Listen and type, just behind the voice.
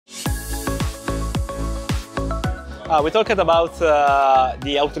We talked about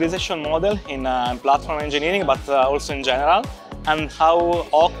the authorization model in platform engineering, but also in general, and how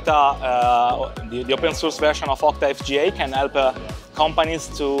Okta, the open source version of Okta FGA, can help companies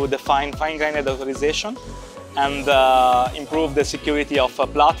to define fine-grained authorization and improve the security of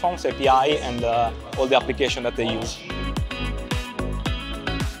platforms, API, and all the applications that they use.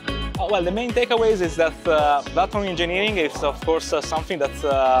 Well, the main takeaways is that platform engineering is, of course, something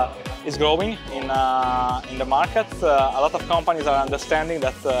that is growing in the market. A lot of companies are understanding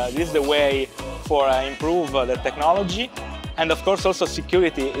that this is the way for improve the technology, and of course also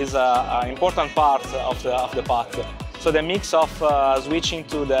security is an important part of the path. So the mix of switching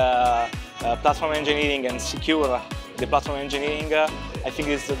to the platform engineering and secure the platform engineering, I think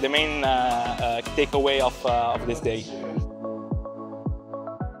is the main takeaway of this day.